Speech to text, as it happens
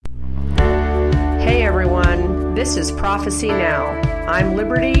This is Prophecy Now. I'm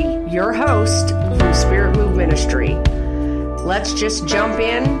Liberty, your host from Spirit Move Ministry. Let's just jump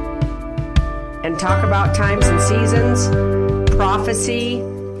in and talk about times and seasons, prophecy,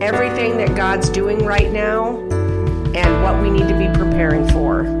 everything that God's doing right now, and what we need to be preparing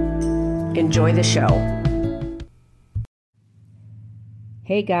for. Enjoy the show.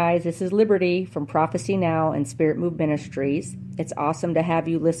 Hey guys, this is Liberty from Prophecy Now and Spirit Move Ministries. It's awesome to have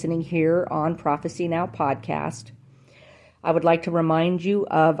you listening here on Prophecy Now podcast. I would like to remind you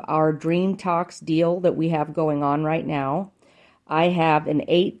of our Dream Talks deal that we have going on right now. I have an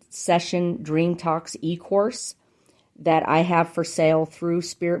 8-session Dream Talks e-course that I have for sale through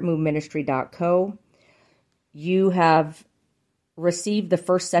spiritmoveministry.co. You have received the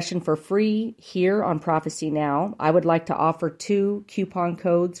first session for free here on Prophecy Now. I would like to offer 2 coupon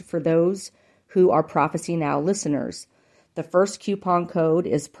codes for those who are Prophecy Now listeners. The first coupon code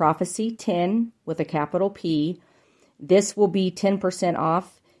is Prophecy10 with a capital P. This will be 10%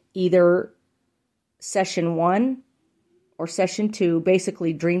 off either session 1 or session 2,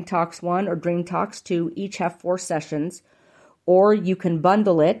 basically Dream Talks 1 or Dream Talks 2, each have 4 sessions, or you can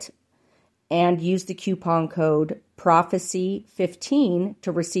bundle it and use the coupon code Prophecy15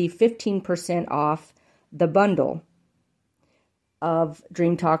 to receive 15% off the bundle of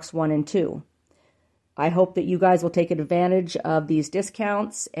Dream Talks 1 and 2. I hope that you guys will take advantage of these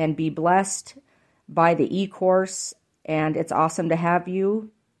discounts and be blessed by the e-course, and it's awesome to have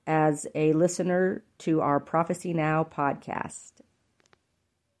you as a listener to our Prophecy Now podcast.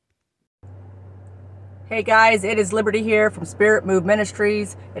 Hey guys, it is Liberty here from Spirit Move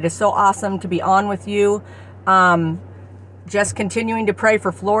Ministries. It is so awesome to be on with you. Just continuing to pray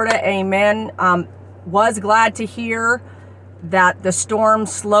for Florida. Amen. Was glad to hear that the storm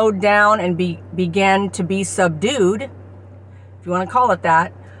slowed down and began to be subdued, if you want to call it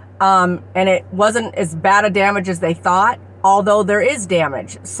that. And it wasn't as bad a damage as they thought, although there is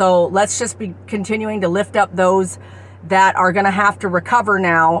damage. So let's just be continuing to lift up those that are going to have to recover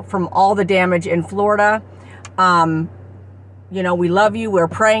now from all the damage in Florida. We love you. We're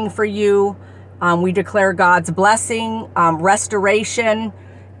praying for you. We declare God's blessing, restoration,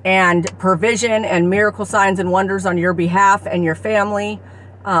 and provision and miracle signs and wonders on your behalf and your family.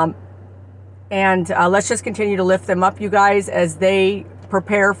 And let's just continue to lift them up, you guys, as they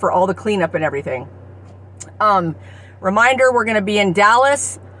prepare for all the cleanup and everything. Reminder, we're going to be in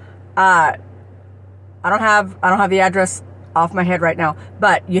Dallas. I don't have the address off my head right now,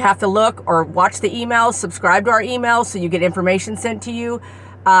 but you have to look or watch the emails, subscribe to our emails so you get information sent to you.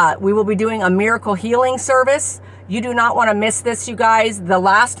 We will be doing a miracle healing service. You do not want to miss this, you guys. The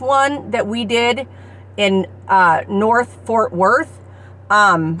last one that we did in North Fort Worth,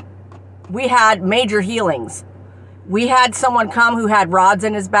 we had major healings. We had someone come who had rods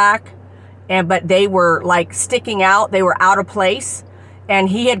in his back, but they were like sticking out. They were out of place. And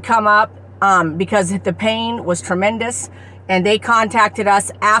he had come up because the pain was tremendous. And they contacted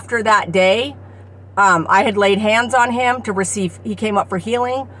us after that day. I had laid hands on him he came up for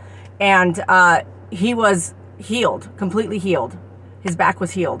healing. And he was healed, completely healed. His back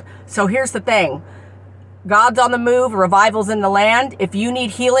was healed. So here's the thing. God's on the move, revival's in the land. If you need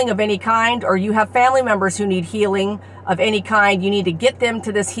healing of any kind, or you have family members who need healing of any kind, you need to get them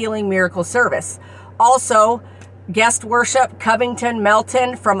to this healing miracle service. Also, guest worship, Covington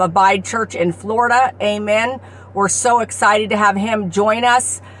Melton from Abide Church in Florida. Amen. We're so excited to have him join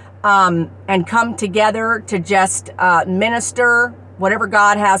us and come together to just minister whatever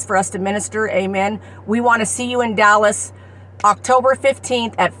God has for us to minister. Amen. We want to see you in Dallas, October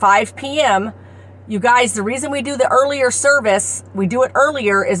 15th at 5 p.m. You guys, the reason we do the earlier service, we do it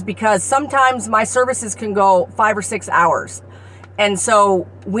earlier, is because sometimes my services can go 5 or 6 hours. And so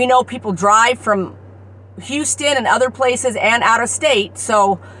we know people drive from Houston and other places and out of state.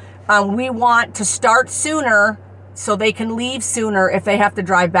 So we want to start sooner so they can leave sooner if they have to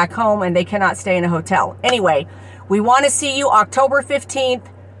drive back home and they cannot stay in a hotel. Anyway, we want to see you October 15th,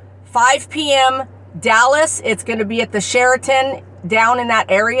 5 p.m., Dallas. It's going to be at the Sheraton down in that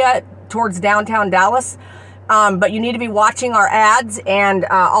area towards downtown Dallas. But you need to be watching our ads and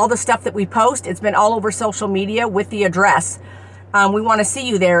all the stuff that we post. It's been all over social media with the address. We want to see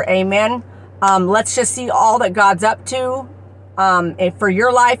you there. Amen. Let's just see all that God's up to for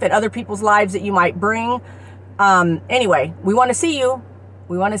your life and other people's lives that you might bring. Anyway, we want to see you.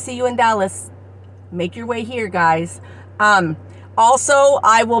 We want to see you in Dallas. Make your way here, guys. Also,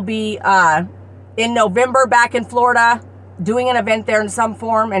 I will be in November back in Florida doing an event there in some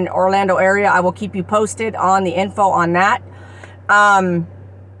form in Orlando area. I will keep you posted on the info on that.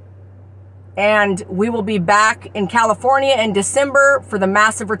 And we will be back in California in December for the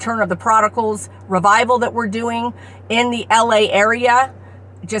massive Return of the Prodigals revival that we're doing in the LA area,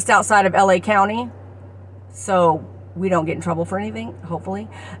 just outside of LA County. So we don't get in trouble for anything, hopefully.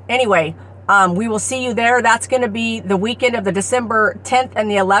 Anyway, we will see you there. That's going to be the weekend of the December 10th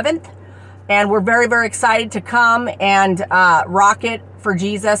and the 11th. And we're very, very excited to come and rock it for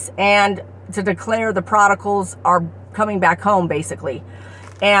Jesus and to declare the prodigals are coming back home, basically.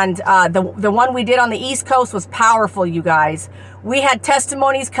 And the one we did on the East Coast was powerful, you guys. We had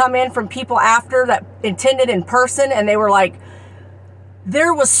testimonies come in from people after that attended in person, and they were like,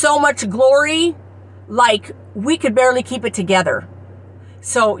 there was so much glory, like we could barely keep it together.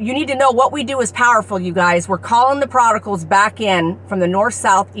 So you need to know what we do is powerful, you guys. We're calling the prodigals back in from the north,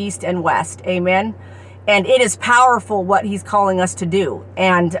 south, east, and west. Amen. And it is powerful what he's calling us to do.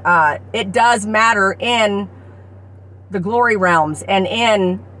 And it does matter in the glory realms and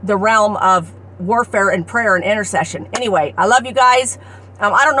in the realm of warfare and prayer and intercession. Anyway, I love you guys.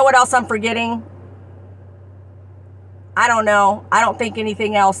 I don't know what else I'm forgetting. I don't know. I don't think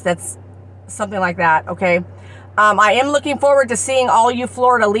anything else that's something like that. Okay. I am looking forward to seeing all you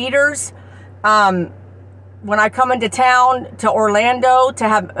Florida leaders when I come into town to Orlando to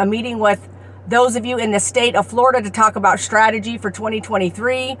have a meeting with those of you in the state of Florida to talk about strategy for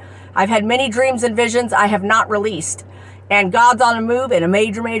 2023. I've had many dreams and visions I have not released. And God's on the move in a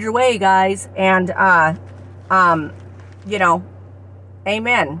major, major way, guys. And, you know,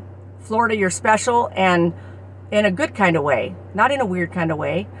 amen. Florida, you're special and in a good kind of way, not in a weird kind of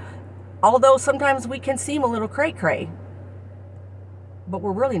way. Although sometimes we can seem a little cray-cray, but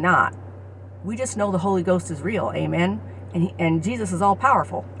we're really not. We just know the Holy Ghost is real, amen? And Jesus is all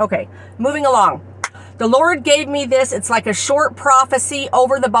powerful. Okay, moving along. The Lord gave me this. It's like a short prophecy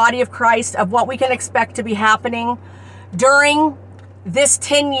over the body of Christ of what we can expect to be happening during this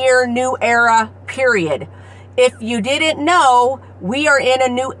 10-year new era period. If you didn't know, we are in a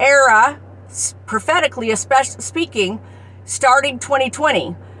new era, prophetically especially speaking, starting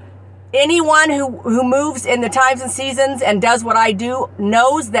 2020. Anyone who moves in the times and seasons and does what I do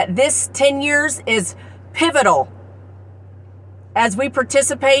knows that this 10 years is pivotal as we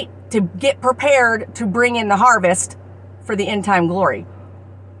participate to get prepared to bring in the harvest for the end time glory.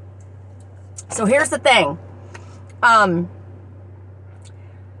 So here's the thing.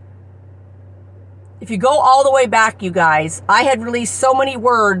 If you go all the way back, you guys, I had released so many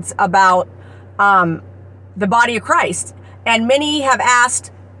words about the body of Christ. And many have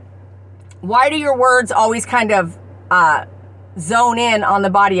asked, why do your words always kind of zone in on the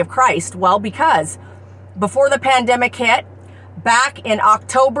body of Christ? Well, because before the pandemic hit, back in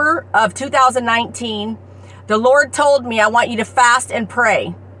October of 2019, the Lord told me, I want you to fast and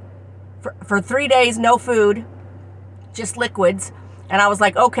pray for 3 days, no food, just liquids. And I was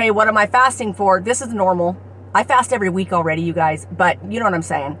like, okay, what am I fasting for? This is normal. I fast every week already, you guys, but you know what I'm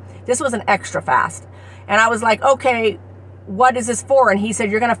saying. This was an extra fast. And I was like, okay, what is this for? And he said,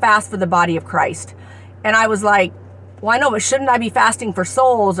 you're going to fast for the body of Christ. And I was like, well, I know, but shouldn't I be fasting for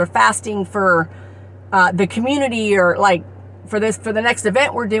souls or fasting for the community or like for the next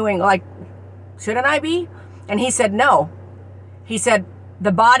event we're doing? Like, shouldn't I be? And he said, no. He said,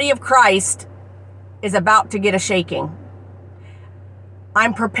 the body of Christ is about to get a shaking.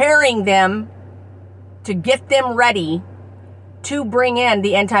 I'm preparing them to get them ready to bring in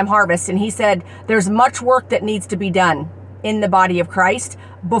the end time harvest. And he said, there's much work that needs to be done in the body of Christ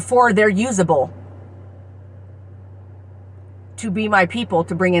before they're usable to be my people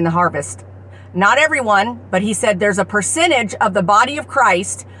to bring in the harvest. Not everyone, but he said there's a percentage of the body of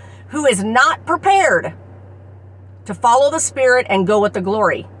Christ who is not prepared to follow the Spirit and go with the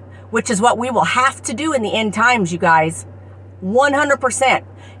glory, which is what we will have to do in the end times, you guys. 100%.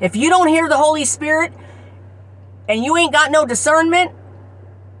 If you don't hear the Holy Spirit and you ain't got no discernment,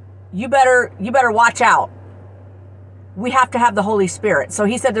 you better watch out. We have to have the Holy Spirit. So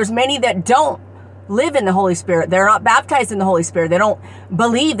he said there's many that don't live in the Holy Spirit. They're not baptized in the Holy Spirit. They don't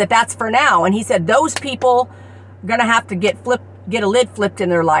believe that that's for now. And he said those people are going to have to get a lid flipped in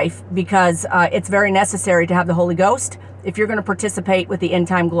their life because it's very necessary to have the Holy Ghost if you're going to participate with the end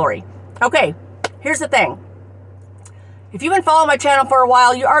time glory. Okay, here's the thing. If you've been following my channel for a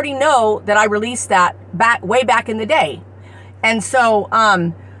while, you already know that I released that way back in the day. And so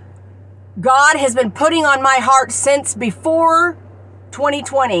God has been putting on my heart since before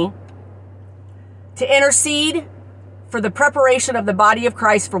 2020 to intercede for the preparation of the body of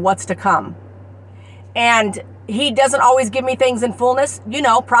Christ for what's to come. And he doesn't always give me things in fullness. You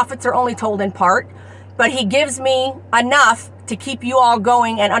know, prophets are only told in part, but he gives me enough to keep you all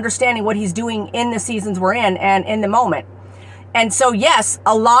going and understanding what he's doing in the seasons we're in and in the moment. And so, yes,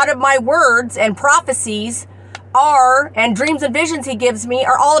 a lot of my words and prophecies and dreams and visions he gives me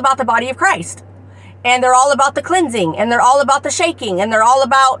are all about the body of Christ. And they're all about the cleansing, and they're all about the shaking, and they're all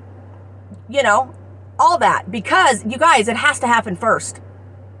about, all that. Because, you guys, it has to happen first.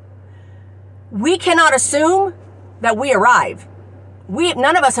 We cannot assume that we arrive.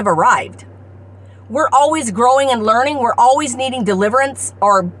 None of us have arrived. We're always growing and learning. We're always needing deliverance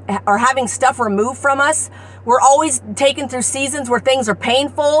or having stuff removed from us. We're always taken through seasons where things are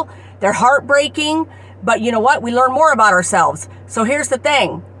painful, they're heartbreaking, but you know what? We learn more about ourselves. So here's the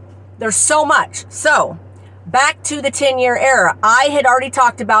thing. There's so much. So back to the 10-year era. I had already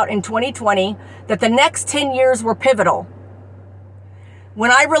talked about in 2020 that the next 10 years were pivotal.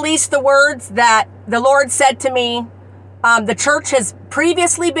 When I released the words that the Lord said to me, the church has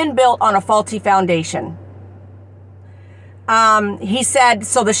previously been built on a faulty foundation. He said,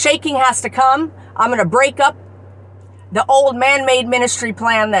 so the shaking has to come. I'm going to break up the old man-made ministry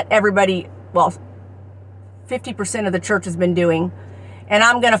plan that 50% of the church has been doing. And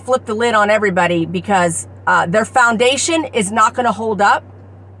I'm going to flip the lid on everybody because their foundation is not going to hold up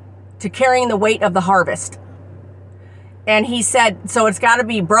to carrying the weight of the harvest. And he said, so it's got to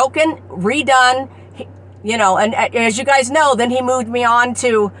be broken, redone, and as you guys know, then he moved me on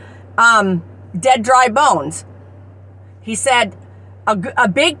to dead, dry bones. He said, a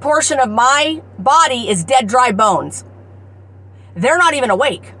big portion of my body is dead, dry bones. They're not even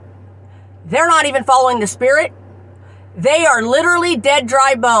awake. They're not even following the Spirit. They are literally dead,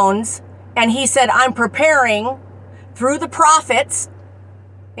 dry bones. And he said, I'm preparing through the prophets,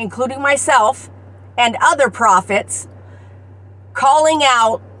 including myself and other prophets, calling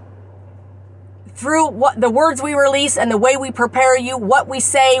out through what the words we release and the way we prepare you, what we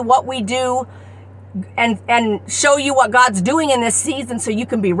say, what we do, and show you what God's doing in this season so you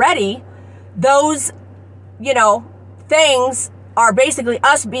can be ready. Those, things are basically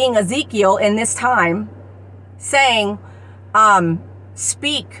us being Ezekiel in this time, saying,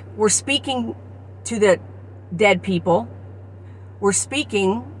 speak. We're speaking to the dead people. We're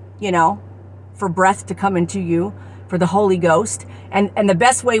speaking, for breath to come into you, for the Holy Ghost. And the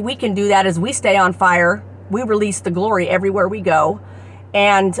best way we can do that is we stay on fire. We release the glory everywhere we go.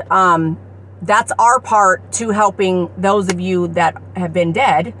 And that's our part to helping those of you that have been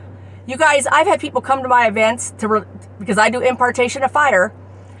dead. You guys, I've had people come to my events because I do impartation of fire,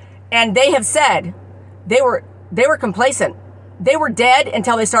 and they have said they were complacent. They were dead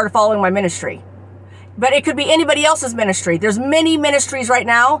until they started following my ministry. But it could be anybody else's ministry. There's many ministries right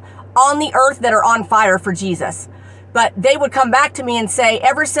now on the earth that are on fire for Jesus. But they would come back to me and say,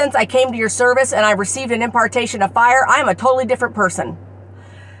 ever since I came to your service and I received an impartation of fire, I'm a totally different person.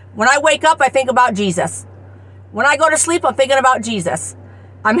 When I wake up, I think about Jesus. When I go to sleep, I'm thinking about Jesus.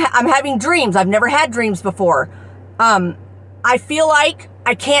 I'm having dreams. I've never had dreams before. I feel like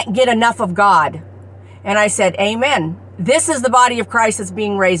I can't get enough of God. And I said, amen. This is the body of Christ that's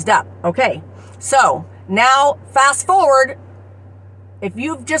being raised up. Okay. So now fast forward. If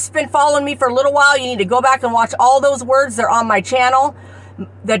you've just been following me for a little while, you need to go back and watch all those words. They're on my channel.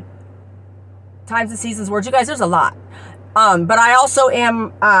 The Times and Seasons words. You guys, there's a lot. But I also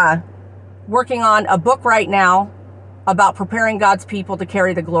am working on a book right now about preparing God's people to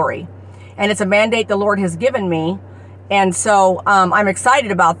carry the glory. And it's a mandate the Lord has given me. And so I'm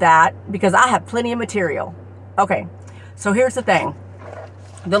excited about that because I have plenty of material. Okay, so here's the thing.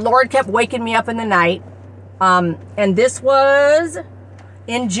 The Lord kept waking me up in the night. And this was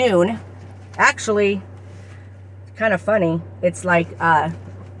in June. Actually, it's kind of funny. It's like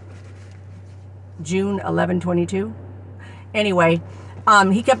June 11/22. Anyway,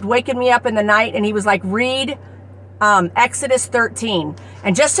 he kept waking me up in the night and he was like, read Exodus 13.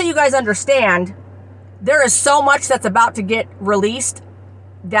 And just so you guys understand, there is so much that's about to get released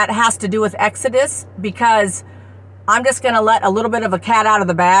that has to do with Exodus, because I'm just going to let a little bit of a cat out of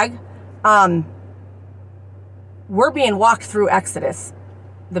the bag. We're being walked through Exodus,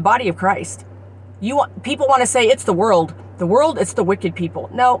 the body of Christ. People want to say it's the world. The world, it's the wicked people.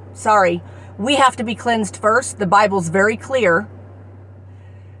 No, sorry. We have to be cleansed first. The Bible's very clear.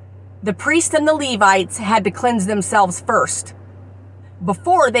 The priests and the Levites had to cleanse themselves first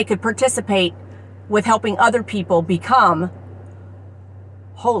before they could participate with helping other people become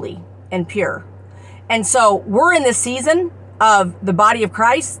holy and pure. And so we're in this season of the body of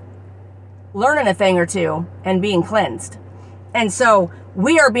Christ learning a thing or two and being cleansed. And so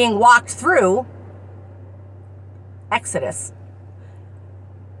we are being walked through Exodus.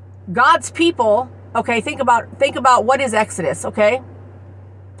 God's people, okay, think about what is Exodus, okay?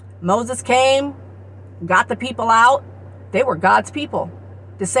 Moses came, got the people out. They were God's people.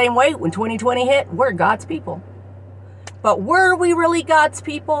 The same way when 2020 hit, we're God's people. But were we really God's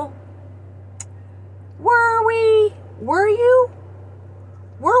people? Were we? Were you?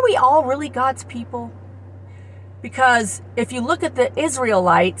 Were we all really God's people? Because if you look at the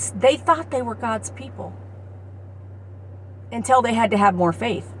Israelites, they thought they were God's people until they had to have more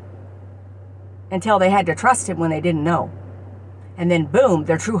faith, until they had to trust him when they didn't know. And then boom,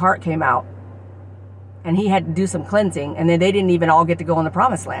 their true heart came out. And he had to do some cleansing, and then they didn't even all get to go in the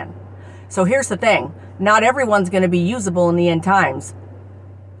promised land. So here's the thing. Not everyone's going to be usable in the end times.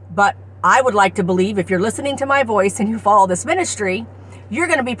 But I would like to believe if you're listening to my voice and you follow this ministry, you're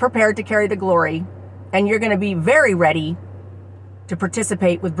going to be prepared to carry the glory, and you're going to be very ready to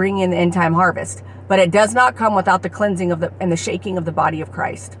participate with bringing in the end time harvest. But it does not come without the cleansing of and the shaking of the body of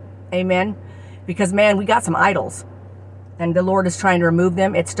Christ. Amen? Because man, we got some idols, and the Lord is trying to remove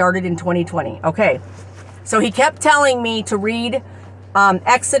them. It started in 2020. Okay. So he kept telling me to read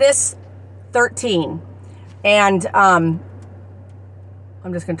Exodus 13. And I'm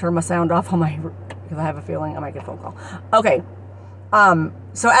just going to turn my sound off on because I have a feeling I might get a phone call. Okay.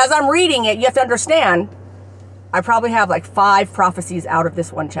 So as I'm reading it, you have to understand, I probably have like 5 prophecies out of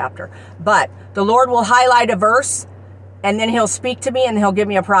this one chapter. But the Lord will highlight a verse, and then he'll speak to me, and he'll give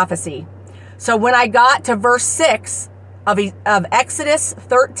me a prophecy. So when I got to verse 6 of Exodus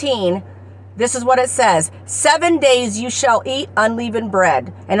 13, this is what it says. 7 days you shall eat unleavened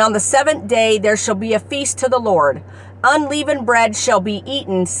bread, and on the 7th day there shall be a feast to the Lord. Unleavened bread shall be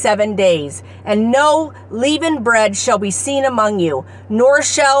eaten 7 days, and no leavened bread shall be seen among you, nor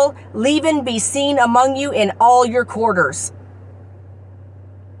shall leaven be seen among you in all your quarters.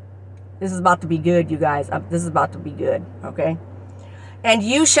 This is about to be good, you guys. This is about to be good, okay? And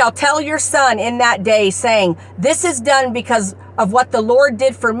you shall tell your son in that day, saying, this is done because of what the Lord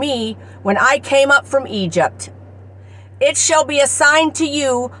did for me when I came up from Egypt. It shall be a sign to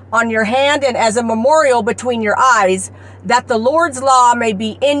you on your hand and as a memorial between your eyes, that the Lord's law may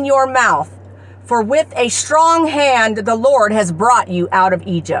be in your mouth. For with a strong hand the Lord has brought you out of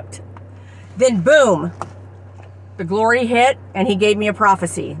Egypt. Then boom, the glory hit, and he gave me a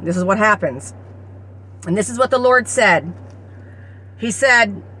prophecy. This is what happens. And this is what the Lord said. He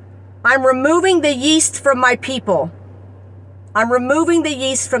said, I'm removing the yeast from my people. I'm removing the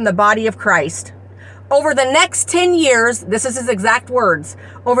yeast from the body of Christ. Over the next 10 years, this is his exact words,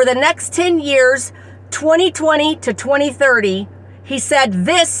 over the next 10 years, 2020 to 2030, he said,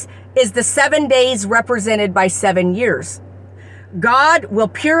 this is the 7 days represented by 7 years. God will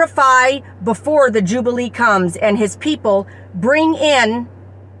purify before the Jubilee comes, and his people bring in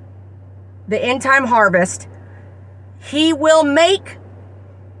the end time harvest. He will make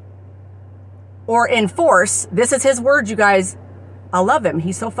or enforce, this is his words, you guys. I love him.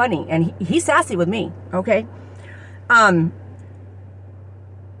 He's so funny, and he's sassy with me, okay?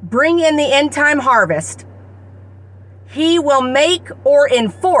 Bring in the end time harvest. He will make or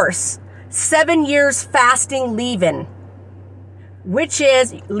enforce 7 years fasting leaven, which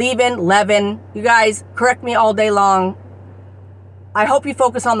is leaven. You guys, correct me all day long. I hope you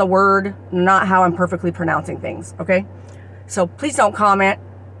focus on the word, not how I'm perfectly pronouncing things, okay? So please don't comment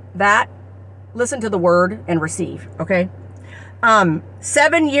that. Listen to the word and receive, okay?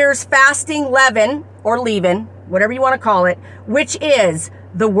 7 years fasting leaven, or leaven, whatever you want to call it, which is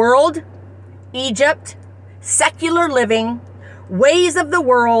the world, Egypt, secular living, ways of the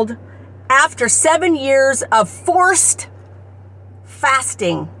world, after 7 years of forced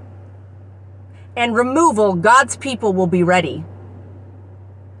fasting and removal, God's people will be ready.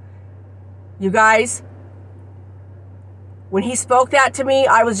 You guys, when he spoke that to me,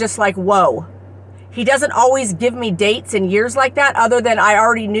 I was just like, whoa. He doesn't always give me dates and years like that, other than I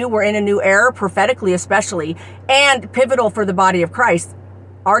already knew we're in a new era, prophetically especially, and pivotal for the body of Christ.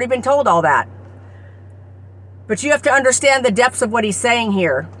 Already been told all that. But you have to understand the depths of what he's saying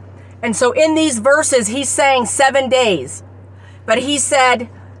here. And so in these verses, he's saying 7 days. But he said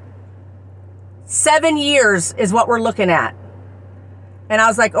 7 years is what we're looking at. And I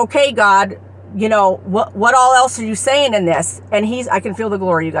was like, okay, God, you know, what all else are you saying in this? And I can feel the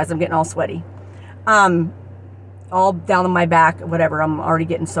glory, you guys. I'm getting all sweaty. All down on my back, whatever. I'm already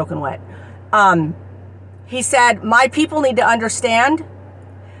getting soaking wet. He said, my people need to understand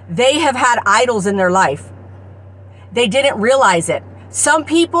they have had idols in their life. They didn't realize it. Some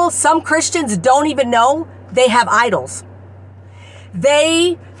people, some Christians don't even know they have idols.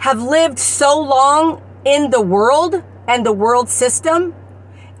 They have lived so long in the world and the world system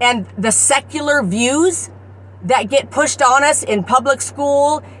and the secular views that get pushed on us in public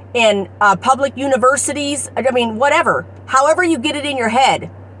school, in public universities, I mean, whatever. However you get it in your head.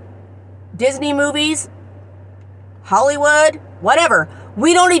 Disney movies, Hollywood, whatever.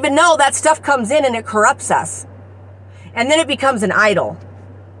 We don't even know that stuff comes in and it corrupts us. And then it becomes an idol.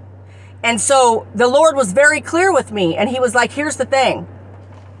 And so the Lord was very clear with me, and he was like, here's the thing.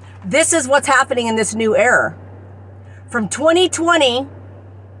 This is what's happening in this new era. From 2020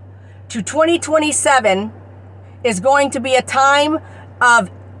 to 2027 is going to be a time of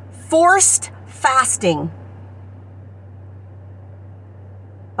forced fasting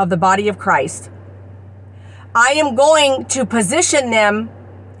of the body of Christ. I am going to position them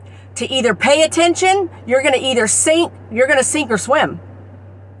to either pay attention, you're going to sink or swim.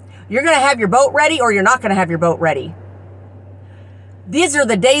 You're going to have your boat ready or you're not going to have your boat ready. These are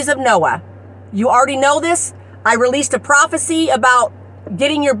the days of Noah. You already know this. I released a prophecy about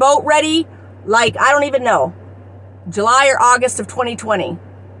getting your boat ready, like, I don't even know, July or August of 2020.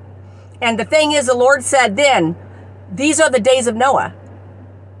 And the thing is, the Lord said then, these are the days of Noah.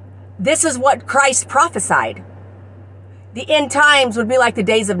 This is what Christ prophesied. The end times would be like the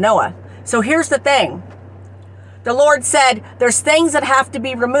days of Noah. So here's the thing. The Lord said, there's things that have to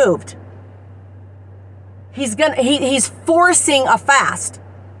be removed. He's forcing a fast.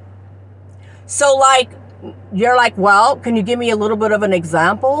 So like, you're like, well, can you give me a little bit of an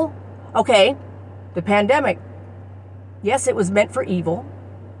example? Okay, the pandemic. Yes, it was meant for evil,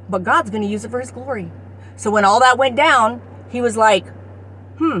 but God's going to use it for his glory. So when all that went down, he was like,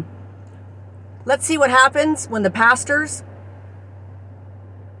 let's see what happens when the pastors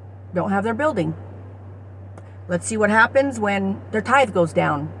don't have their building. Let's see what happens when their tithe goes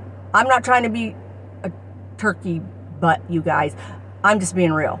down. I'm not trying to be a turkey butt, you guys. I'm just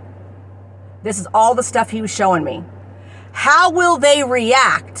being real. This is all the stuff he was showing me. How will they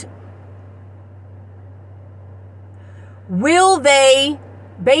react? Will they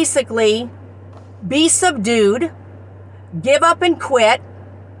basically be subdued, give up and quit,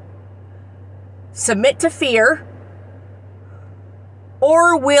 submit to fear?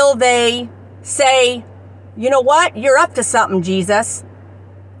 Or will they say, you know what? You're up to something, Jesus.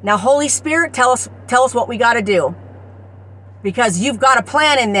 Now, Holy Spirit, tell us what we got to do. Because you've got a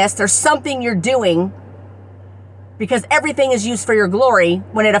plan in this. There's something you're doing. Because everything is used for your glory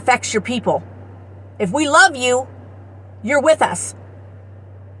when it affects your people. If we love you, you're with us.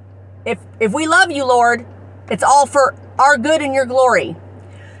 If we love you, Lord, it's all for our good and your glory.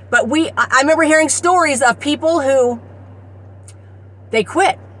 But I remember hearing stories of people who, they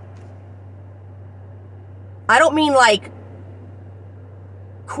quit. I don't mean like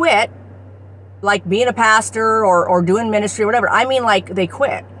quit, like being a pastor or doing ministry or whatever. I mean like they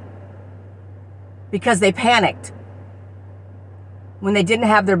quit because they panicked when they didn't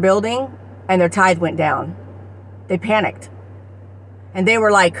have their building and their tithe went down. They panicked. And they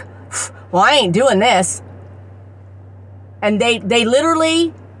were like, well, I ain't doing this. And they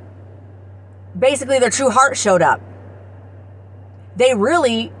literally, basically their true heart showed up. They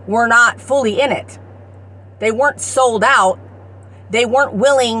really were not fully in it. They weren't sold out. They weren't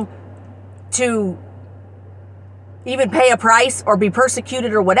willing to even pay a price or be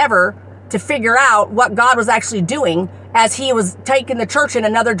persecuted or whatever to figure out what God was actually doing as he was taking the church in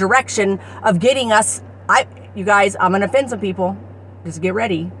another direction of getting us, you guys, I'm going to offend some people. Just get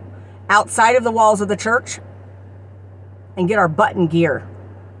ready. Outside of the walls of the church and get our butt in gear.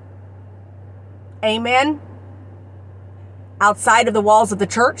 Amen. Outside of the walls of the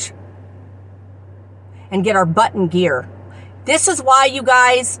church and get our butt in gear. This is why, you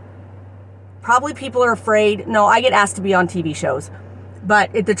guys, probably people are afraid. No, I get asked to be on TV shows.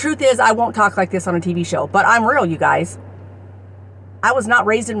 But the truth is, I won't talk like this on a TV show. But I'm real, you guys. I was not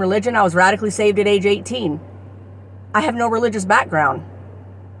raised in religion. I was radically saved at age 18. I have no religious background.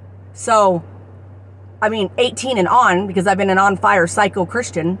 So, 18 and on, because I've been an on-fire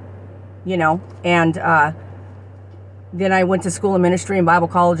psycho-Christian, and then I went to school of ministry and Bible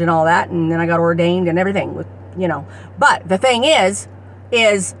college and all that, and then I got ordained and everything, But the thing is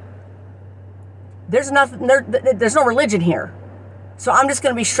there's no religion here. So I'm just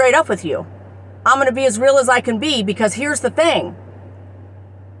going to be straight up with you. I'm going to be as real as I can be, because here's the thing.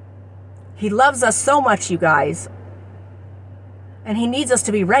 He loves us so much, you guys. And he needs us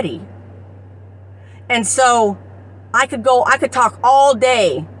to be ready. And so I could talk all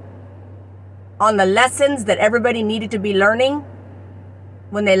day on the lessons that everybody needed to be learning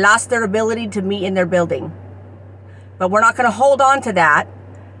when they lost their ability to meet in their building. But we're not going to hold on to that,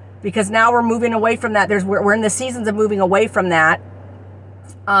 because now we're moving away from that. We're in the seasons of moving away from that.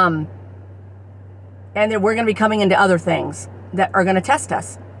 And then we're going to be coming into other things that are going to test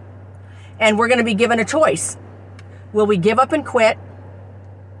us. And we're going to be given a choice. Will we give up and quit?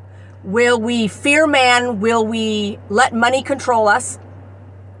 Will we fear man? Will we let money control us?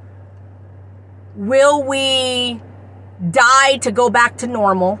 Will we die to go back to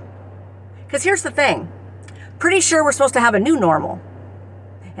normal? Because here's the thing. pretty sure we're supposed to have a new normal.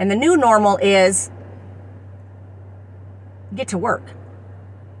 And the new normal is get to work.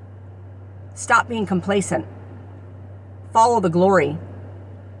 Stop being complacent. Follow the glory.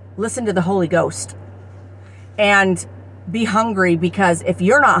 Listen to the Holy Ghost. And be hungry, because if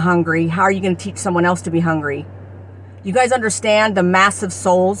you're not hungry, how are you going to teach someone else to be hungry? You guys understand the massive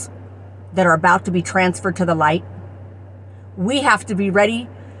souls that are about to be transferred to the light? We have to be ready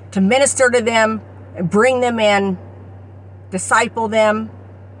to minister to them, bring them in, disciple them.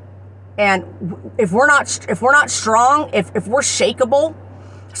 And if we're not strong, if we're shakeable,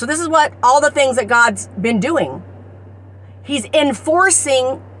 so this is what all the things that God's been doing. He's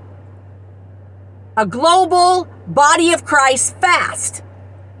enforcing a global body of Christ fast.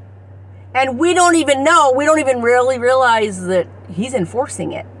 And we don't even really realize that he's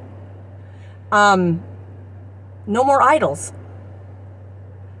enforcing it. No more idols.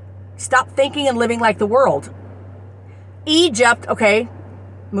 Stop thinking and living like the world. Egypt, okay,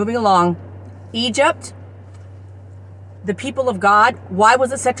 moving along. Egypt, the people of God, why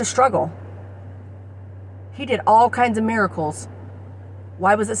was it such a struggle? He did all kinds of miracles.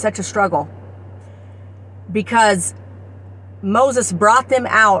 Why was it such a struggle? Because Moses brought them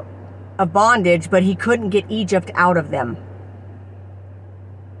out of bondage, but he couldn't get Egypt out of them.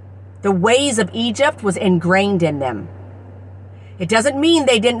 The ways of Egypt was ingrained in them. It doesn't mean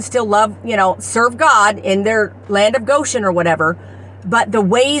they didn't still love, serve God in their land of Goshen or whatever, but the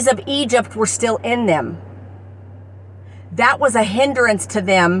ways of Egypt were still in them. That was a hindrance to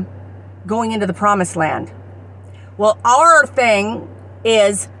them going into the promised land. Well, our thing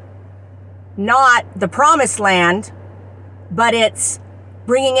is not the promised land, but it's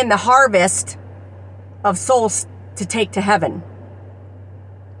bringing in the harvest of souls to take to heaven.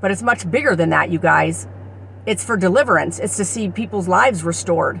 But it's much bigger than that, you guys. It's for deliverance. It's to see people's lives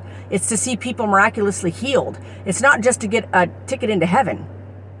restored. It's to see people miraculously healed. It's not just to get a ticket into heaven.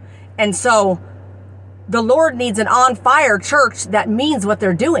 And so the Lord needs an on-fire church that means what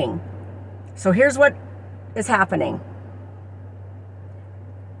they're doing. So here's what is happening.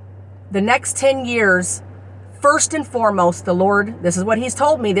 The next 10 years, first and foremost, the Lord, this is what he's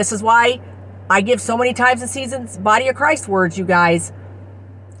told me. This is why I give so many times in seasons body of Christ words, you guys.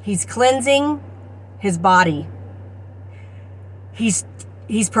 He's cleansing his body. He's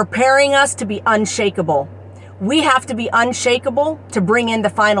preparing us to be unshakable. We have to be unshakable to bring in the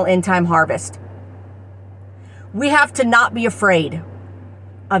final end time harvest. We have to not be afraid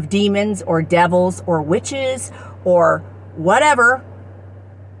of demons or devils or witches or whatever.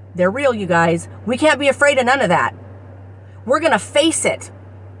 They're real, you guys. We can't be afraid of none of that. We're going to face it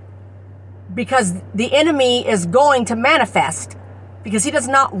because the enemy is going to manifest, because he does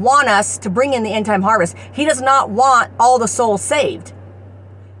not want us to bring in the end time harvest. He does not want all the souls saved.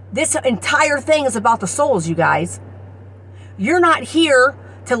 This entire thing is about the souls, you guys. You're not here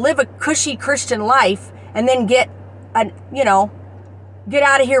to live a cushy Christian life and then get out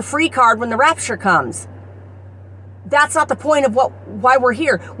of here free card when the rapture comes. That's not the point of why we're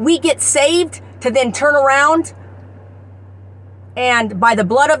here. We get saved to then turn around and by the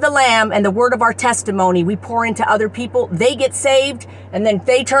blood of the Lamb and the word of our testimony, we pour into other people. They get saved, and then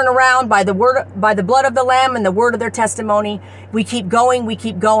they turn around by the blood of the Lamb and the word of their testimony. We keep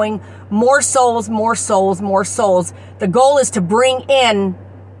going. More souls, more souls, more souls. The goal is to bring in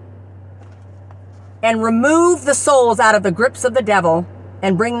and remove the souls out of the grips of the devil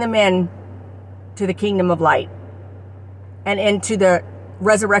and bring them in to the kingdom of light and into the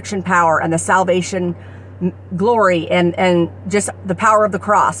resurrection power and the salvation glory and just the power of the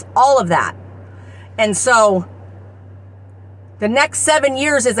cross, all of that. And so the next 7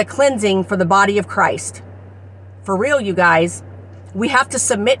 years is a cleansing for the body of Christ. For real, you guys. We have to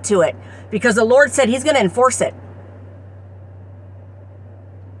submit to it because the Lord said he's going to enforce it.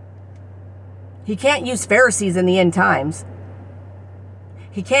 He can't use Pharisees in the end times.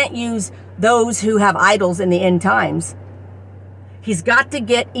 He can't use those who have idols in the end times. He's got to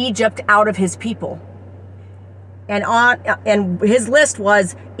get Egypt out of his people. And his list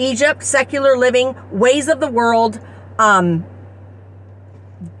was Egypt, secular living, ways of the world,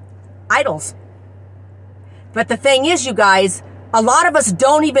 idols. But the thing is, you guys, a lot of us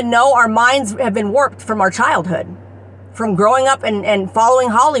don't even know. Our minds have been warped from our childhood, from growing up and following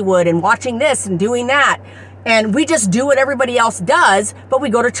Hollywood and watching this and doing that. And we just do what everybody else does, but we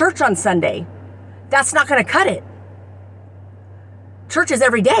go to church on Sunday. That's not going to cut it. Church is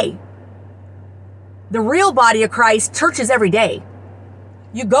every day. The real body of Christ, church is every day.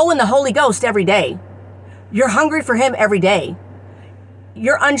 You go in the Holy Ghost every day. You're hungry for him every day.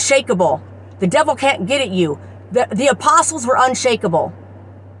 You're unshakable. The devil can't get at you. The apostles were unshakable.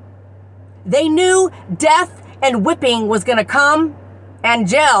 They knew death and whipping was going to come and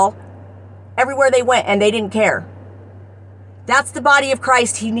gel everywhere they went, and they didn't care. That's the body of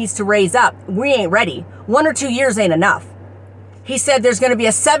Christ he needs to raise up. We ain't ready. 1 or 2 years ain't enough. He said there's going to be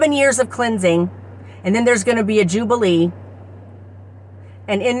a 7 years of cleansing, and then there's going to be a jubilee.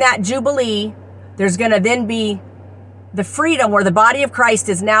 And in that jubilee, there's going to then be the freedom where the body of Christ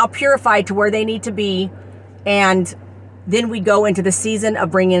is now purified to where they need to be. And then we go into the season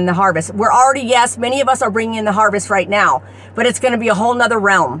of bringing in the harvest. We're already, yes, many of us are bringing in the harvest right now, but it's going to be a whole nother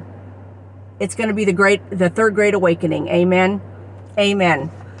realm. It's going to be the third great awakening. Amen.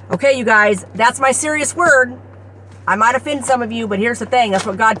 Amen. Okay, you guys, that's my serious word. I might offend some of you, but here's the thing. That's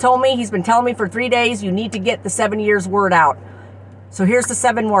what God told me. He's been telling me for 3 days, you need to get the 7 years word out. So here's the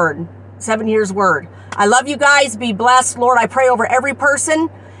 7 years word. I love you guys. Be blessed. Lord, I pray over every person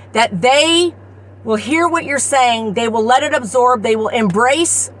that they will hear what you're saying. They will let it absorb. They will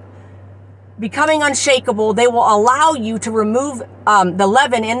embrace becoming unshakable. They will allow you to remove the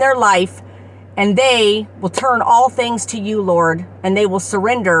leaven in their life, and they will turn all things to you, Lord, and they will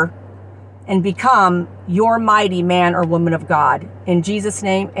surrender and become your mighty man or woman of God. In Jesus'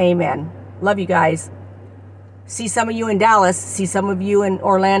 name, amen. Love you guys. See some of you in Dallas. See some of you in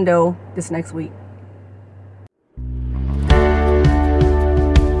Orlando this next week.